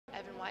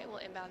White will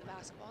inbound the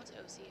basketball to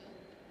OCU.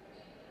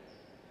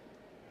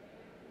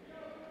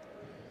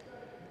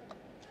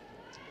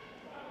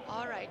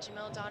 All right,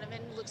 Jamil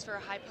Donovan looks for a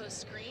high post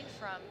screen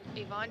from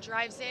Yvonne,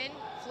 drives in,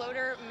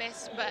 floater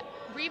missed, but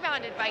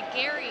rebounded by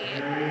Gary.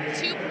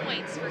 2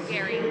 points for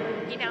Gary.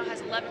 He now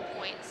has 11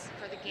 points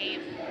for the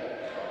game.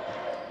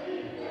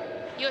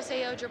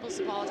 USAO dribbles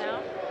the ball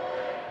down.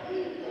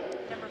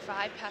 Number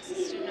 5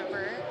 passes to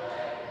number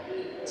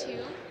 2.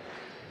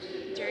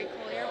 Jerry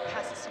Collier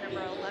passes to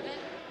number 11.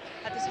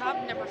 At the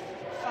top, number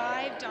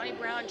 5, Donnie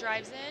Brown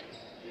drives in.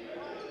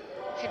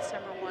 Hits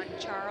number 1,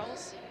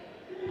 Charles.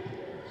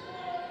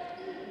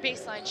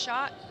 Baseline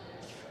shot,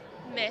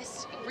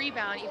 missed.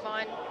 Rebound,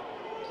 Yvonne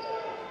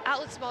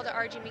outlets the ball to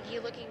RJ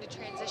McGee looking to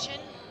transition.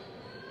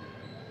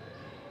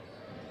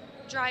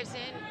 Drives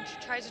in,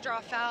 tries to draw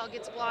a foul,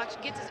 gets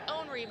blocked, gets his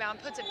own rebound,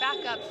 puts it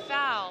back up,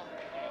 foul.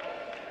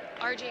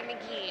 RJ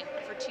McGee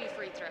for 2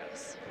 free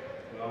throws.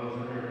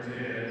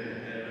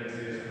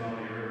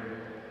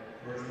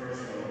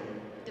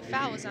 The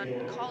foul was on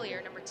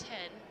Collier, number 10.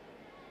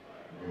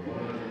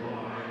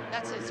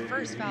 That's his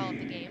first foul of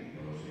the game.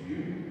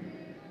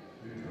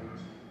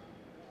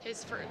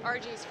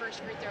 RJ's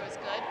first free throw is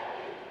good.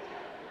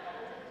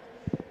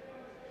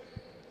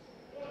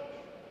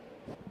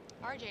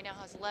 RJ now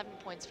has 11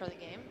 points for the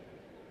game.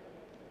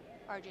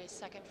 RJ's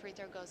second free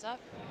throw goes up,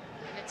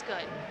 and it's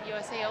good.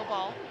 USAO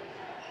ball.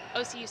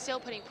 OCU still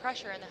putting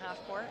pressure in the half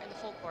court, in the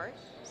full court.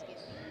 Excuse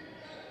me.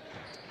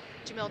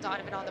 Jamil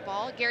Donovan on the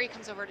ball. Gary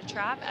comes over to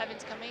trap.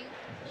 Evans coming.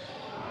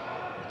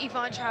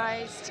 Yvonne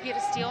tries to get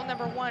a steal.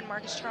 Number 1,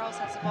 Marcus Charles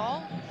has the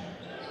ball.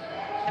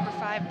 Number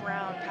 5,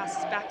 Brown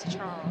passes back to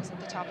Charles at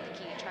the top of the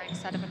key, trying to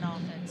set up an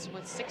offense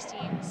with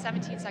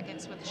 17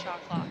 seconds with the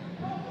shot clock.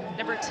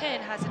 Number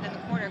 10 has it in the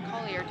corner.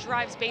 Collier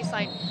drives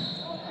baseline.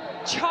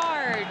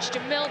 Charge!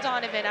 Jamil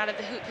Donovan out of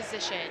the hoop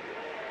position.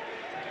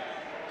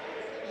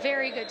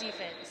 Very good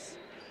defense.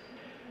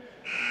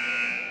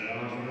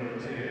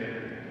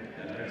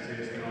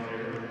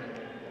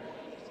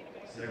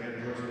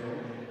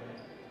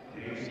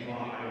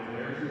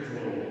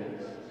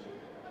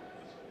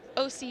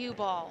 OCU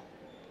ball.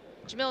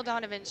 Jamil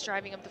Donovan's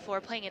driving up the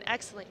floor, playing an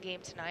excellent game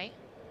tonight.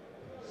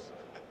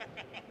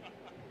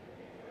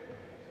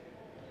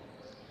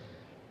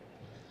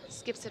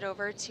 Skips it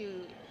over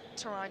to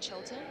Teron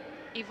Chilton.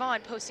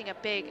 Yvonne posting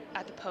up big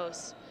at the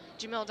post.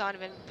 Jamil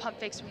Donovan pump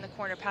fakes from the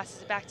corner,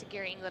 passes it back to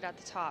Gary England at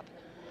the top.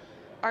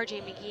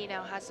 RJ McGee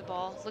now has the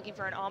ball, looking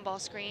for an on-ball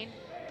screen.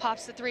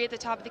 Pops the 3 at the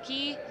top of the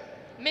key.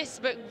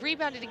 Missed, but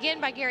rebounded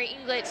again by Gary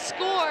England.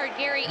 Scored,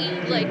 Gary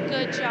England,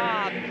 good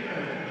job.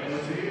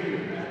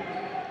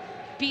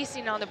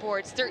 Beasting on the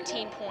boards,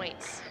 13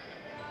 points.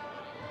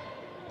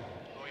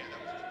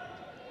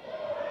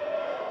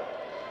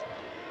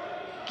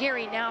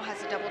 Gary now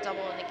has a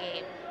double-double in the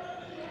game.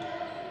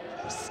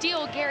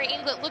 Steal, Gary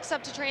England looks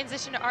up to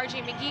transition to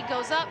RJ McGee,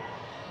 goes up,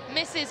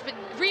 misses, but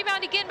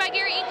rebound again by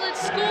Gary England,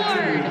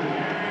 scored!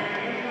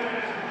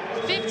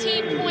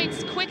 15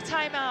 points, quick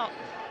timeout.